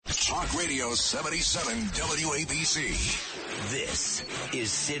Talk Radio 77 WABC. This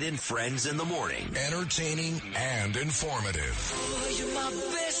is Sid and Friends in the Morning. Entertaining and informative. Oh, you're my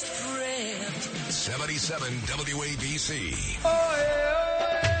best friend. 77 WABC. Oh, yeah.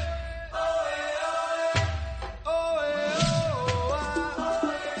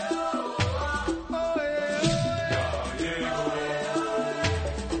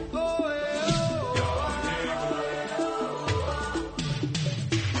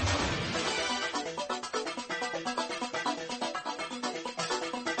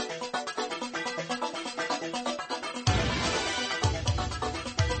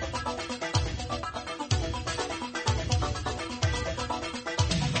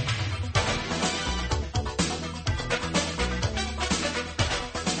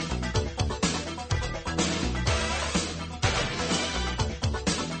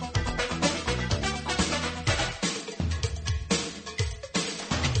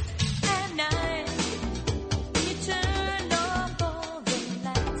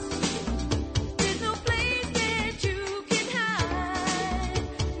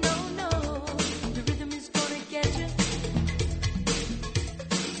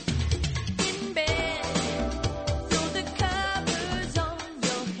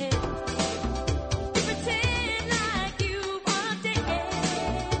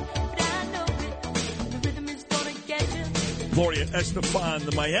 Gloria Estefan,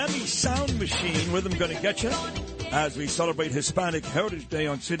 the Miami Sound Machine, Rhythm Gonna Get You, as we celebrate Hispanic Heritage Day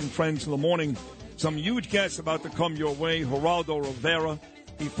on Sid and Friends in the Morning. Some huge guests about to come your way. Geraldo Rivera,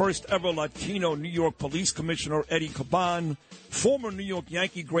 the first ever Latino New York Police Commissioner, Eddie Caban, former New York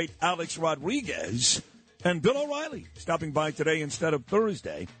Yankee great Alex Rodriguez, and Bill O'Reilly stopping by today instead of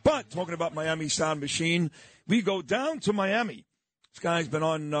Thursday. But talking about Miami Sound Machine, we go down to Miami. This guy's been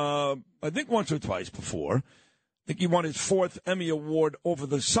on, I think, once or twice before. I think he won his 4th Emmy Award over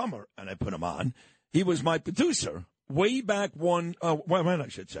the summer, and I put him on. He was my producer way back when I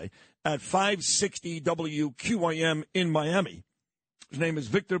should say, at 560 WQAM in Miami. His name is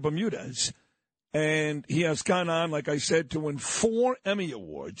Victor Bermudez, and he has gone on, like I said, to win 4 Emmy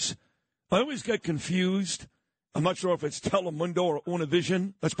Awards. I always get confused. I'm not sure if it's Telemundo or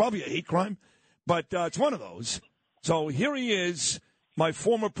Univision. That's probably a hate crime, but it's one of those. So here he is, my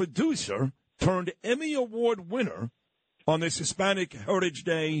former producer, turned Emmy Award winner on this Hispanic Heritage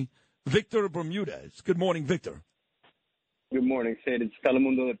Day, Victor Bermudez. Good morning, Victor. Good morning, Sid. It's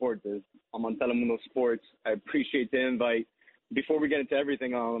Telemundo Deportes. I'm on Telemundo Sports. I appreciate the invite. Before we get into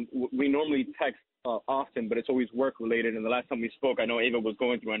everything, we normally text often, but it's always work-related. And the last time we spoke, I know Ava was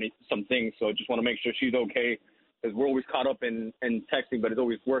going through some things, so I just want to make sure she's okay, because we're always caught up in texting, but it's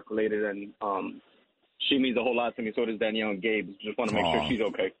always work-related. And she means a whole lot to me, so does Danielle and Gabe. Just want to make sure she's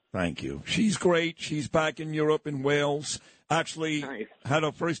okay. Thank you. She's great. She's back in Europe, in Wales. Actually, had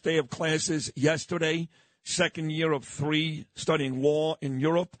her first day of classes yesterday, second year of 3, studying law in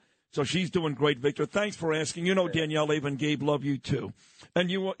Europe. So she's doing great, Victor. Thanks for asking. You know, Danielle, Ava, and Gabe love you, too.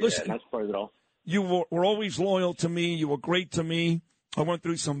 And you were, listen, that's part of it all. You were always loyal to me. You were great to me. I went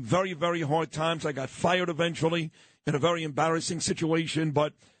through some very, very hard times. I got fired eventually in a very embarrassing situation,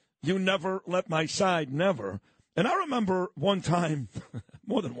 but you never left my side, never. And I remember one time,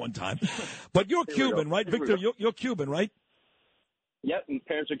 more than one time, but you're Cuban, right, Victor? You're Cuban, right? Yep, my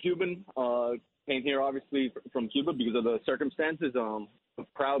parents are Cuban. Came here, obviously, from Cuba because of the circumstances. A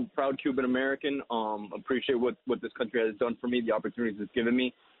proud Cuban American. Appreciate what this country has done for me, the opportunities it's given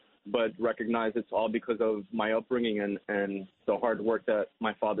me, but recognize it's all because of my upbringing and the hard work that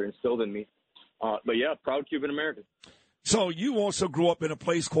my father instilled in me. But yeah, proud Cuban American. So you also grew up in a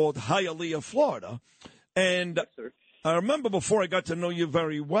place called Hialeah, Florida. And yes, sir. I remember before I got to know you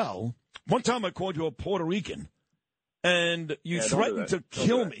very well, one time I called you a Puerto Rican, and you threatened to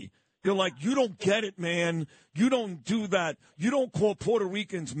kill me. You're like, you don't get it, man. You don't do that. You don't call Puerto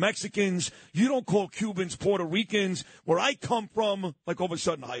Ricans Mexicans. You don't call Cubans Puerto Ricans. Where I come from, like all of a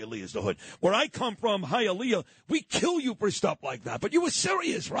sudden Hialeah is the hood. Where I come from, Hialeah, we kill you for stuff like that. But you were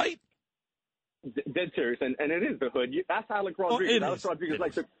serious, right? Dead serious, and it is the hood. That's Alex Rodriguez. Alex Rodriguez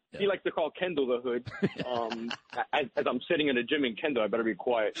likes to call Kendall the hood. As I'm sitting in the gym in Kendall, I better be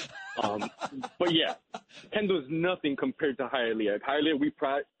quiet. But yeah, Kendall is nothing compared to Hialeah. Hialeah, we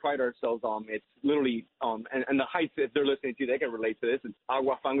pride ourselves on. It's literally and the heights. If they're listening to you, they can relate to this. It's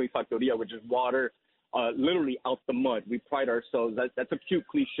agua, fango y factoria, which is water, literally out the mud. We pride ourselves. That's a cute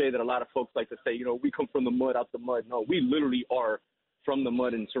cliche that a lot of folks like to say. You know, we come from the mud, out the mud. No, we literally are from the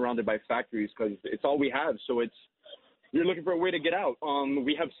mud and surrounded by factories because it's all we have. So you're looking for a way to get out.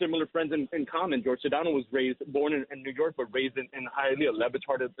 We have similar friends in common. George Sedano was born in New York, but raised in Hialeah,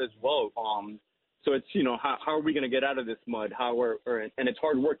 Levitard as well. So it's, how are we going to get out of this mud? And it's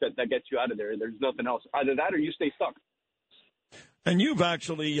hard work that gets you out of there. There's nothing else. Either that or you stay stuck. And you've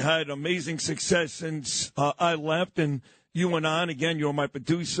actually had amazing success since I left, and you went on. Again, you were my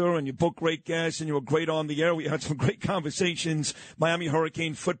producer, and you booked great guests, and you were great on the air. We had some great conversations, Miami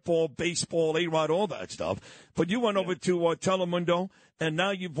Hurricane football, baseball, A-Rod, all that stuff. But you went over to Telemundo, and now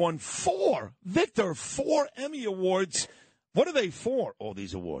you've won 4 Emmy Awards. What are they for, all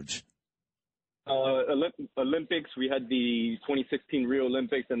these awards? Olympics. We had the 2016 Rio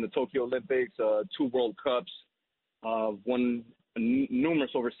Olympics and the Tokyo Olympics, 2 World Cups, won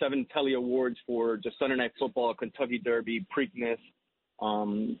numerous, over 7 Telly Awards for just Sunday Night Football, Kentucky Derby, Preakness,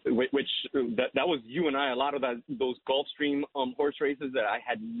 which that was you and I. A lot of those Gulfstream horse races that I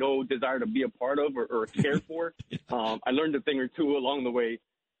had no desire to be a part of or care for. I learned a thing or two along the way.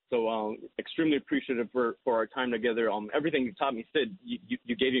 So extremely appreciative for our time together. Everything you taught me, Sid,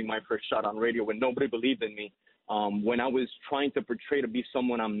 you gave me my first shot on radio when nobody believed in me. When I was trying to portray to be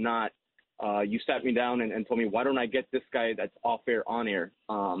someone I'm not, you sat me down and told me, why don't I get this guy that's off air on air?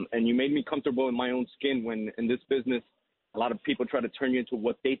 And you made me comfortable in my own skin when in this business, a lot of people try to turn you into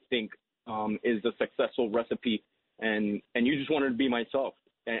what they think is the successful recipe. And you just wanted to be myself.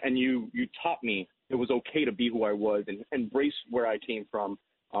 And you taught me it was okay to be who I was and embrace where I came from.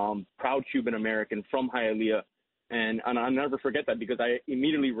 Proud Cuban American from Hialeah. And I'll never forget that because I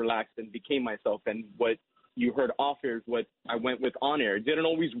immediately relaxed and became myself. And what you heard off air is what I went with on air. It didn't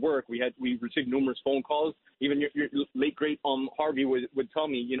always work. We received numerous phone calls. Even your late great Harvey would tell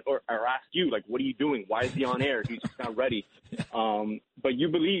me, or ask you, like, what are you doing? Why is he on air? He's just not ready. But you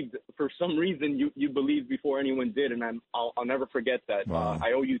believed, for some reason, you believed before anyone did, and I'll never forget that. Wow.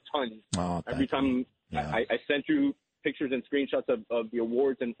 I owe you tons. Oh, every time I sent you pictures and screenshots of the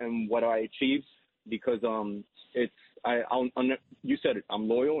awards and what I achieved, because you said it. I'm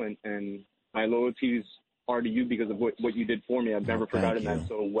loyal, and my loyalties are to you because of what you did for me. I've never forgotten that.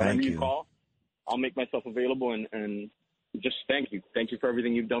 So whenever you call, I'll make myself available and just thank you. Thank you for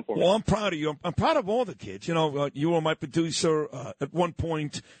everything you've done for me. Well, I'm proud of you. I'm proud of all the kids. You were my producer at one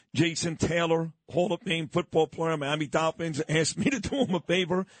point. Jason Taylor, Hall of Fame football player, Miami Dolphins, asked me to do him a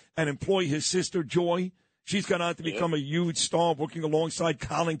favor and employ his sister, Joy. She's gone on to become a huge star, working alongside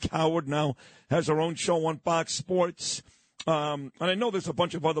Colin Cowherd, now has her own show on Fox Sports. And I know there's a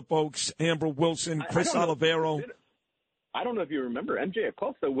bunch of other folks, Amber Wilson, Chris Olivero. I don't know if you remember, MJ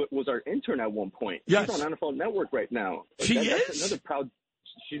Acosta was our intern at one point. Yes. She's on NFL Network right now. She is?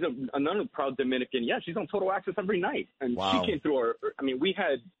 She's another proud Dominican. Yeah, she's on Total Access every night. And she came through we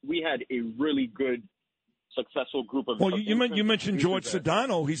had a really good, successful group of. Well, you mentioned George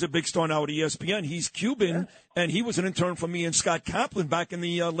Sedano. He's a big star now at ESPN. He's Cuban, and he was an intern for me and Scott Kaplan back in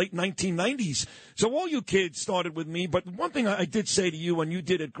the late 1990s. So all you kids started with me. But one thing I did say to you, and you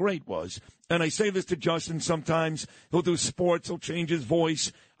did it great, was, and I say this to Justin sometimes, he'll do sports, he'll change his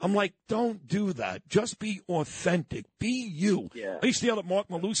voice. I'm like, don't do that. Just be authentic. Be you. Yeah. I used to yell at Mark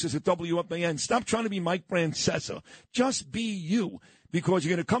Malusis at WFAN, stop trying to be Mike Francesa. Just be you. Because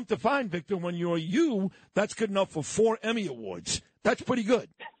you're going to come to find, Victor, when you're you, that's good enough for 4 Emmy Awards. That's pretty good.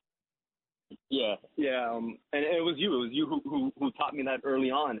 Yeah. And it was you who taught me that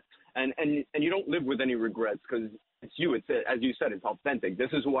early on. And you don't live with any regrets because it's you. It's, as you said, it's authentic. This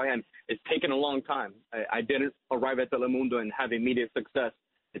is who I am. It's taken a long time. I didn't arrive at Telemundo and have immediate success.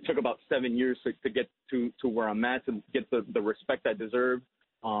 It took about 7 years to get to where I'm at, to get the respect I deserve,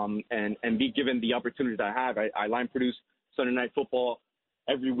 and be given the opportunities I have. I line produce Sunday Night Football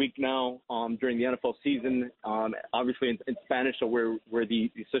every week now during the NFL season, obviously in Spanish, so we're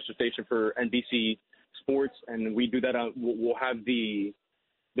the sister station for NBC Sports, and we do that. We'll have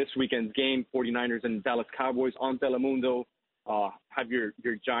this weekend's game, 49ers and Dallas Cowboys, on Telemundo. Have your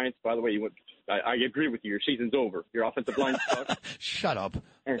Giants, by the way, I agree with you. Your season's over. Your offensive line sucks. Shut up.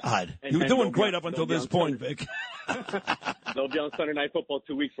 God. You were doing great up until this point, Vic. They'll be on Sunday Night Football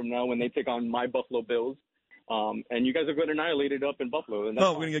 2 weeks from now when they take on my Buffalo Bills. And you guys are going to annihilate it up in Buffalo. And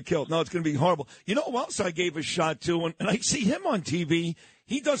we're going to get killed. No, it's going to be horrible. You know who else I gave a shot to? And I see him on TV.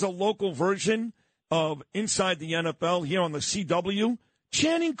 He does a local version of Inside the NFL here on the CW.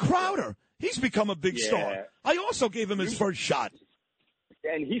 Channing Crowder. He's become a big star. I also gave him his first shot.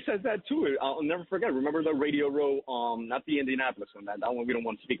 And he says that, too. I'll never forget. Remember the Radio Row, not the Indianapolis one. That one we don't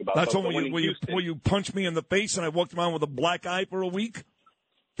want to speak about. That's the one where you punched me in the face and I walked around with a black eye for a week?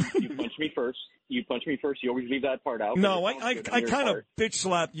 You punched me first. You always leave that part out. No, I kind of bitch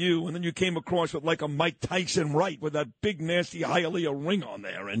slapped you, and then you came across with like a Mike Tyson right with that big, nasty Hialeah ring on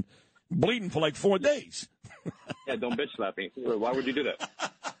there and bleeding for like 4 days. Yeah, don't bitch slap me. Why would you do that?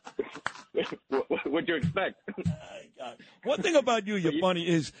 What'd you expect? One thing about you, you're funny,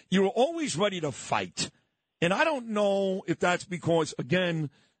 is you're always ready to fight. And I don't know if that's because, again,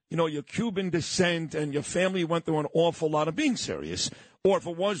 you know, your Cuban descent and your family went through an awful lot of being serious, or if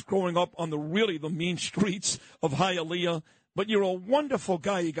it was growing up on the mean streets of Hialeah. But you're a wonderful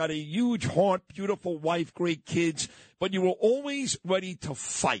guy. You got a huge heart, beautiful wife, great kids, but you were always ready to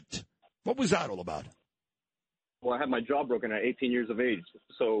fight. What was that all about? Well, I had my jaw broken at 18 years of age.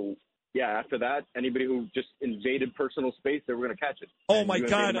 So, yeah, after that, anybody who just invaded personal space, they were going to catch it. Oh, my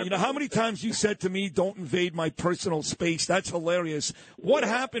God. You know how many times you said to me, don't invade my personal space? That's hilarious. What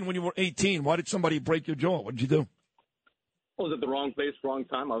happened when you were 18? Why did somebody break your jaw? What did you do? I was at the wrong place, wrong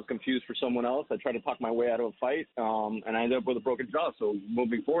time. I was confused for someone else. I tried to talk my way out of a fight, and I ended up with a broken jaw. So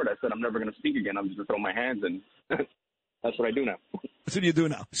moving forward, I said I'm never going to speak again. I'm just going to throw my hands, and that's what I do now. That's what you do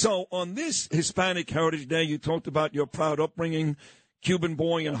now. So on this Hispanic Heritage Day, you talked about your proud upbringing, Cuban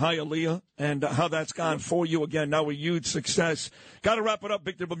boy in Hialeah, and how that's gone for you. Again, now a huge success. Got to wrap it up,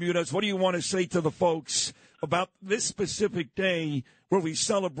 Victor Bermudez. What do you want to say to the folks about this specific day where we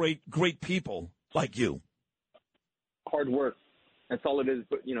celebrate great people like you? Hard work. That's all it is.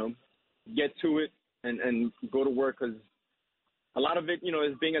 But, you know, get to it and go to work, because a lot of it, you know,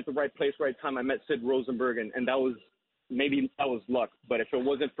 is being at the right place, right time. I met Sid Rosenberg, and that was luck. But if it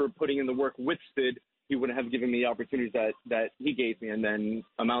wasn't for putting in the work with Sid, he wouldn't have given me the opportunities that he gave me, and then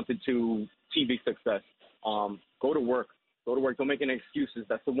amounted to TV success. Go to work. Go to work. Don't make any excuses.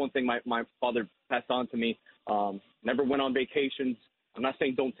 That's the one thing my father passed on to me. Never went on vacations. I'm not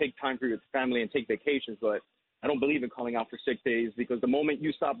saying don't take time for your family and take vacations, but I don't believe in calling out for sick days, because the moment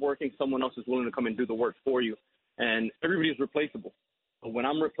you stop working, someone else is willing to come and do the work for you. And everybody's replaceable. But when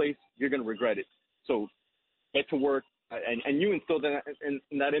I'm replaced, you're going to regret it. So get to work. And you instilled that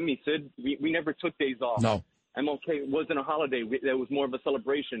in me, Sid. We never took days off. No. MLK wasn't a holiday. It was more of a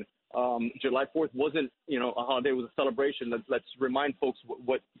celebration. July 4th wasn't, you know, a holiday. It was a celebration. Let's remind folks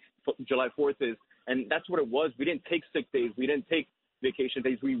what July 4th is. And that's what it was. We didn't take sick days. We didn't take vacation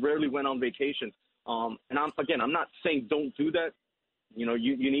days. We rarely went on vacation. And I'm not saying don't do that. You know,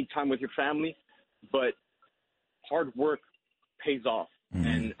 you need time with your family, but hard work pays off. Mm-hmm.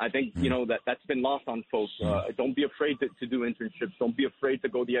 And I think, you know, that's been lost on folks. Don't be afraid to do internships. Don't be afraid to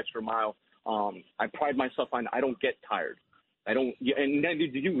go the extra mile. I pride myself on I don't get tired. I don't, and neither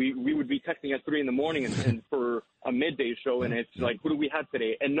do you. We would be texting at 3 a.m. and for a midday show, and it's like, who do we have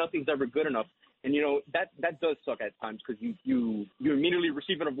today? And nothing's ever good enough. And, you know, that does suck at times, because you immediately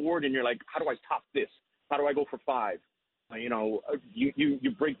receive an award and you're like, how do I top this? How do I go for 5? You know,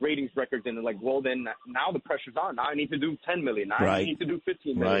 you break ratings records, and they're like, well, then now the pressure's on. Now I need to do 10 million. Now I need to do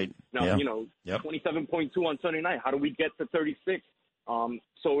 15 million. Right. Now, you know, 27.2 on Sunday night. How do we get to 36?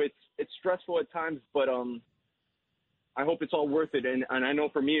 So it's stressful at times, but I hope it's all worth it. And I know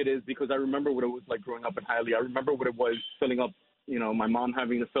for me it is, because I remember what it was like growing up in Hialeah. I remember what it was filling up, you know, my mom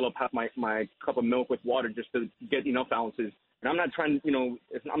having to fill up half my cup of milk with water just to get enough ounces. And I'm not trying, you know,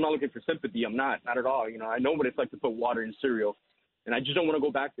 I'm not looking for sympathy. I'm not at all. You know, I know what it's like to put water in cereal, and I just don't want to go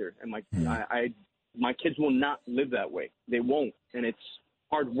back there. And my kids will not live that way. They won't. And it's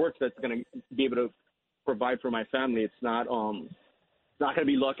hard work that's going to be able to provide for my family. It's not going to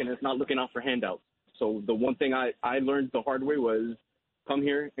be luck, and it's not looking out for handouts. So the one thing I learned the hard way was come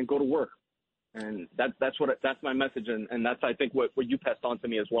here and go to work. And that's my message, and that's, I think, what you passed on to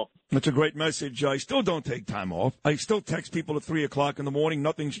me as well. That's a great message. I still don't take time off. I still text people at 3 o'clock in the morning.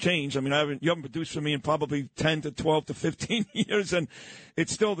 Nothing's changed. I mean, you haven't produced for me in probably 10 to 12 to 15 years, and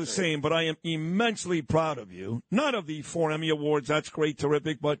it's still the same. But I am immensely proud of you. Not of the 4 Emmy Awards. That's great,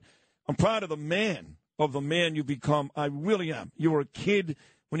 terrific. But I'm proud of the man you become. I really am. You were a kid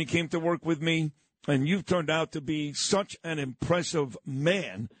when you came to work with me, and you've turned out to be such an impressive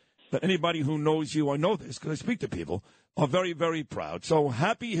man that anybody who knows you, I know this because I speak to people, are very, very proud. So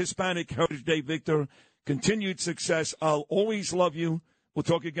happy Hispanic Heritage Day, Victor. Continued success. I'll always love you. We'll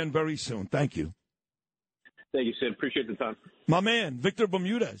talk again very soon. Thank you. Thank you, Sid. Appreciate the time. My man, Victor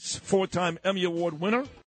Bermudez, 4-time Emmy Award winner.